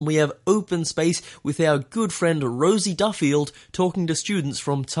We have Open Space with our good friend Rosie Duffield talking to students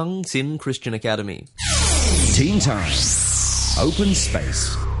from Tung Tin Christian Academy. Teen Time. Open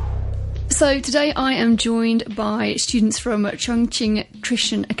Space. So today I am joined by students from Chongqing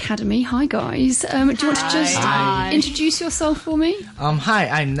Christian Academy. Hi guys. Do you want to just introduce yourself for me? Hi,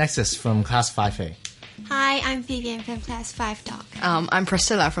 I'm Nexus from Class 5A. Hi, I'm Vivian from Class 5 Doc. I'm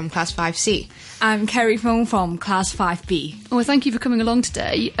Priscilla from Class 5C. I'm Carrie Fong from Class 5B. Well, thank you for coming along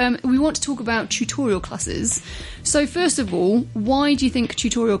today. We want to talk about tutorial classes. So first of all, why do you think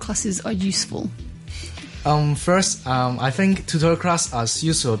tutorial classes are useful? First, I think tutorial classes are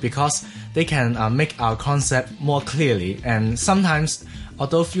useful because they can make our concept more clearly, and sometimes,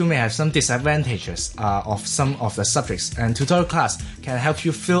 although you may have some disadvantages of some of the subjects, and tutorial class can help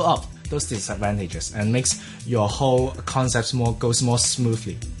you fill up those disadvantages and makes your whole concept goes more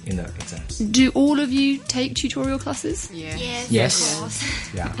smoothly in the exams. Do all of you take tutorial classes? Yeah. Yes. Of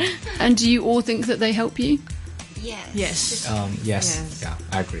course. Yeah. And do you all think that they help you? Yes. Yes. Yes. Yeah,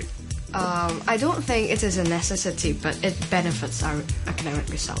 I agree. I don't think it is a necessity, but it benefits our academic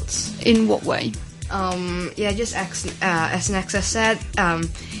results. In what way? Just as Nexus said,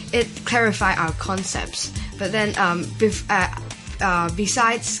 it clarifies our concepts. But then,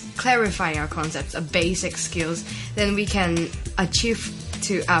 besides clarifying our concepts, basic skills, then we can achieve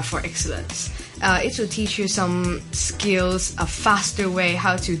for excellence. It will teach you some skills, a faster way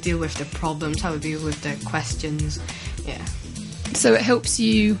how to deal with the problems, how to deal with the questions. Yeah. So it helps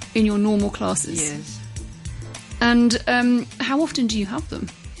you in your normal classes? Yes. And how often do you have them?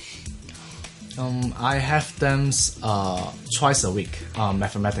 I have them twice a week.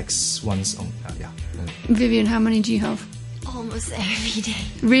 Mathematics once. Vivian, how many do you have? Almost every day.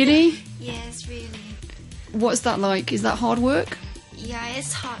 Really? Yes, really. What's that like? Is that hard work? Yeah,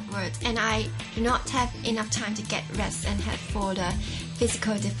 it's hard work, and I do not have enough time to get rest and have for the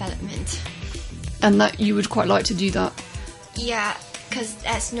physical development. And that you would quite like to do that? Yeah, because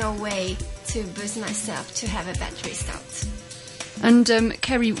there's no way to boost myself to have a better result. And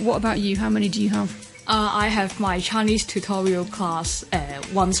Kerry, what about you? How many do you have? I have my Chinese tutorial class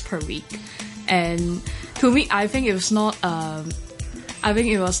once per week, and to me, I think it was not. I think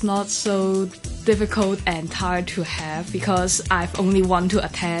it was not so difficult and tired to have because I've only one to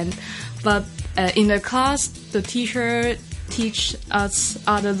attend. But in the class, the teacher teach us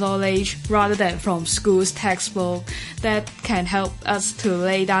other knowledge rather than from school's textbook that can help us to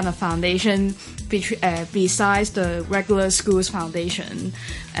lay down a foundation besides the regular school's foundation.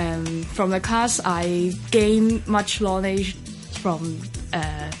 From the class, I gained much knowledge from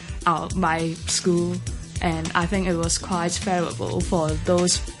my school, and I think it was quite valuable for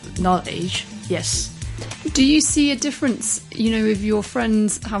those knowledge. Yes. Do you see a difference, if your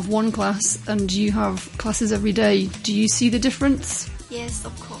friends have one class and you have classes every day? Do you see the difference? Yes,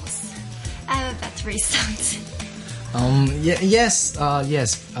 of course. I have a better result. Yes,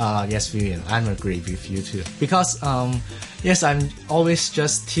 Vivian, I agree with you too. Because, I'm always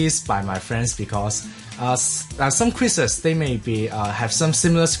just teased by my friends because some quizzes, they may be have some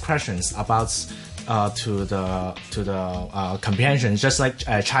similar questions about to the comprehension, just like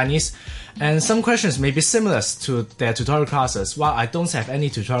Chinese. And some questions may be similar to their tutorial classes, while I don't have any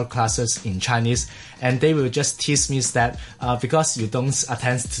tutorial classes in Chinese, and they will just tease me that because you don't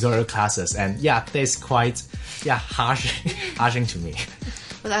attend tutorial classes, and that is quite harshing to me.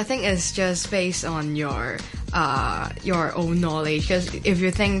 But I think it's just based on your own knowledge. Because if you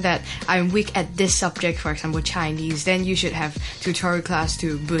think that I'm weak at this subject, for example Chinese, then you should have tutorial class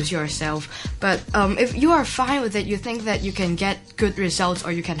to boost yourself. But if you are fine with it, you think that you can get good results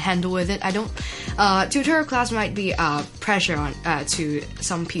or you can handle with it. Tutorial class might be pressure on to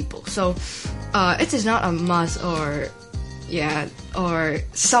some people. So it is not a must, or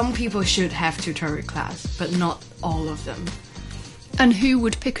some people should have tutorial class, but not all of them. And who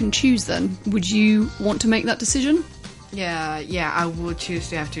would pick and choose then? Would you want to make that decision? Yeah, I would choose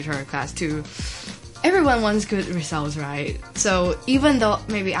to have tutorial class too. Everyone wants good results, right? So even though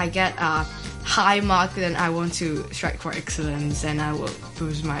maybe I get a high mark, then I want to strive for excellence, and I will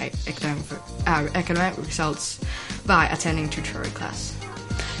boost my academic results by attending tutorial class.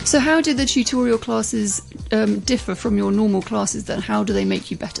 So how did the tutorial classes differ from your normal classes then? How do they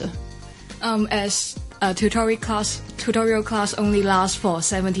make you better? As a tutorial class only lasts for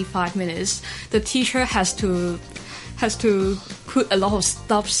 75 minutes. The teacher has to put a lot of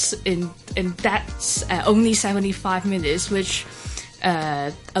stuffs in that only 75 minutes, which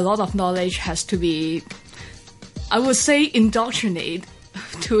a lot of knowledge has to be, I would say, indoctrinated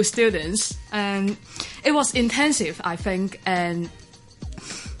to students. And it was intensive, I think, and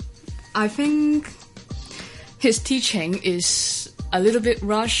I think his teaching is a little bit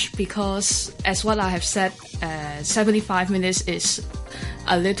rushed because, as what I have said, 75 minutes is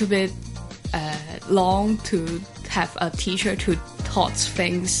a little bit long to have a teacher to taught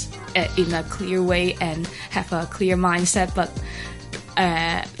things in a clear way and have a clear mindset. But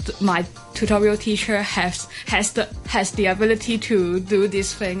my tutorial teacher has the ability to do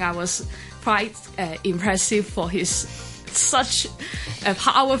this thing. I was quite impressive for his such a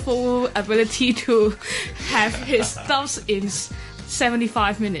powerful ability to have his stuff in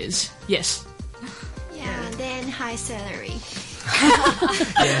 75 minutes. Yes. Yeah, then high salary.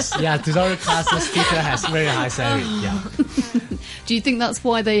 Yes, yeah, tutorial classes teacher has very high salary. Yeah. Do you think that's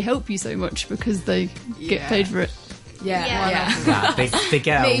why they help you so much, because they get paid for it? Yeah. Yeah, they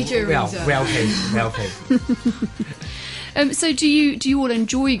get Major well reason. well paid. So do you all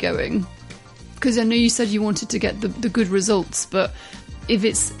enjoy going? Because I know you said you wanted to get the good results, but if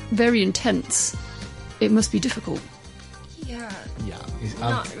it's very intense, it must be difficult. Yeah, Yeah,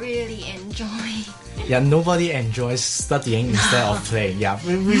 not really enjoy. yeah, nobody enjoys studying instead of playing. Yeah,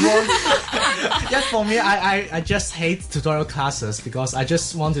 we want. Yeah, for me, I just hate tutorial classes because I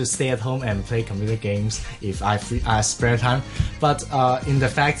just want to stay at home and play computer games if I spare time. But in the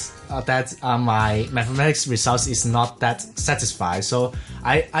fact that my mathematics results is not that satisfied, so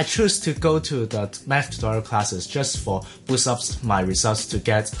I choose to go to the math tutorial classes just for boost up my results to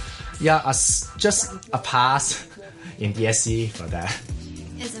get just a pass in DSE for that.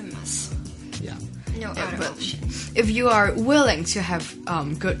 It's a must. Yeah. No other option. If you are willing to have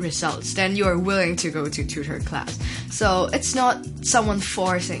good results, then you are willing to go to tutor class. So it's not someone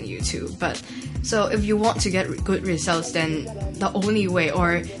forcing you to, but so if you want to get good results, then the only way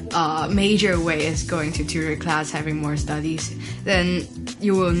or major way is going to tutor class, having more studies. Then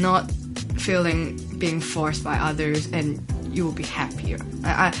you will not feeling being forced by others, and you will be happier.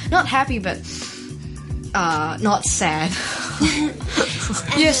 Not happy, but not sad.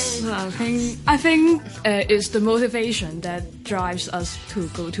 Yes, I think it's the motivation that drives us to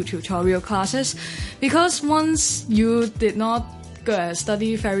go to tutorial classes, because once you did not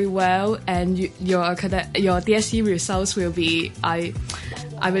study very well and your DSE results will be, I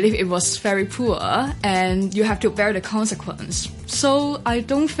believe it was very poor, and you have to bear the consequence. So I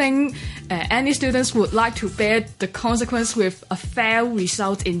don't think any students would like to bear the consequence with a fair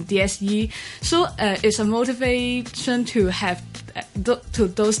result in DSE. So it's a motivation to have to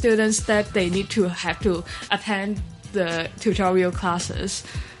those students that they need to have to attend the tutorial classes,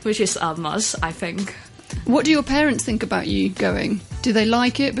 which is a must, I think. What do your parents think about you going? Do they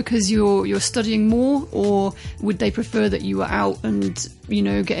like it because you're studying more, or would they prefer that you were out and,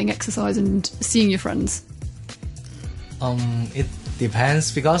 getting exercise and seeing your friends? It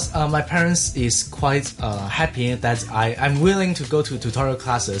depends, because my parents is quite happy that I'm willing to go to tutorial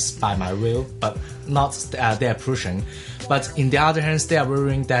classes by my will, but not they're pushing. But in the other hand, they are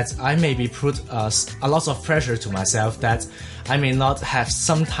worrying that I may be put a lot of pressure to myself, that I may not have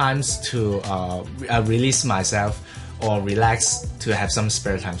some times to release myself or relax to have some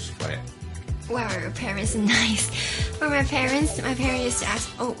spare time for it. Well, your parents are nice. For my parents used to ask,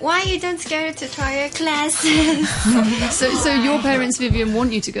 why you don't go to tutorial classes? So your parents, Vivian,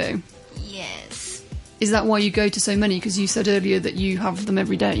 want you to go? Yes. Is that why you go to so many? Because you said earlier that you have them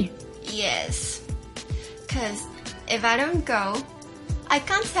every day. Yes. Because if I don't go, I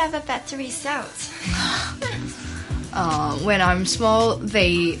can't have a better result. When I'm small,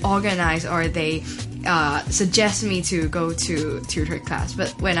 they organize or they suggest me to go to tutor class.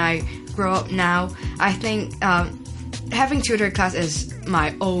 But when I grow up now, I think having tutor class is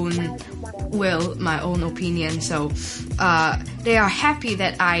my own will, my own opinion. So they are happy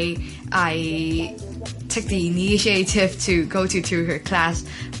that I take the initiative to go to tutor class.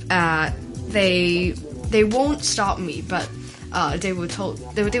 They won't stop me, but they will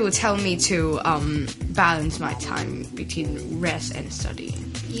tell me to balance my time between rest and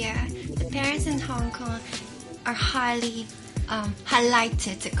studying. Yeah, the parents in Hong Kong are highly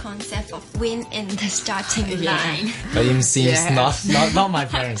highlighted the concept of win in the starting line. But it seems not my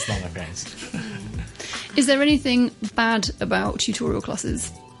parents, not my parents. Is there anything bad about tutorial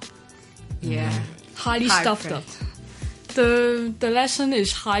classes? Yeah, highly stuffed up. The lesson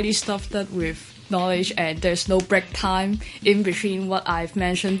is highly stuffed up with knowledge, and there's no break time in between what I've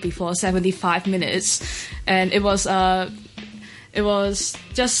mentioned before, 75 minutes, and it was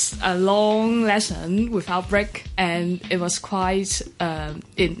just a long lesson without break, and it was quite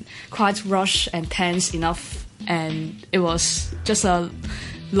rushed and tense enough, and it was just a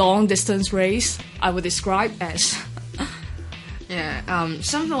long distance race, I would describe as. Yeah,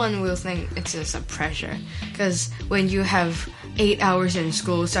 someone will think it's just a pressure, because when you have 8 hours in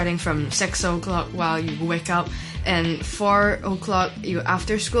school starting from 6 o'clock while you wake up, and 4 o'clock you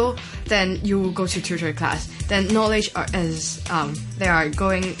after school, then you will go to tutor class. Then knowledge they are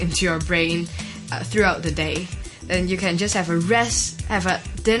going into your brain throughout the day. Then you can just have a rest, have a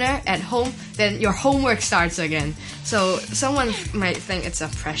dinner at home, then your homework starts again. So someone might think it's a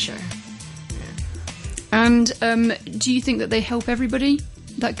pressure. And do you think that they help everybody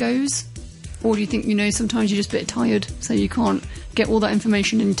that goes? Or do you think, sometimes you're just a bit tired, so you can't get all that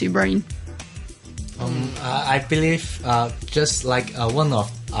information into your brain? I believe just like one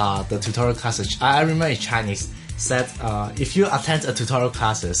of the tutorial classes, I remember in Chinese said if you attend a tutorial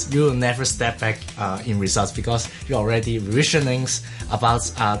classes, you will never step back in results because you're already revisioning about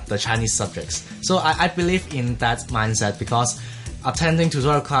the Chinese subjects. So I believe in that mindset because attending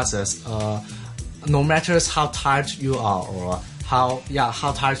tutorial classes, no matter how tired you are or how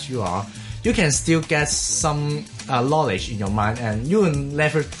tired you are, you can still get some knowledge in your mind and you will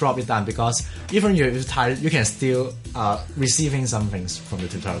never drop it down because even if you're tired, you can still receiving some things from the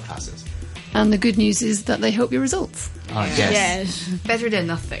tutorial classes. And the good news is that they help your results. Yes. Better than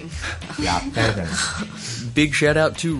nothing. Yeah, better than nothing. Big shout out to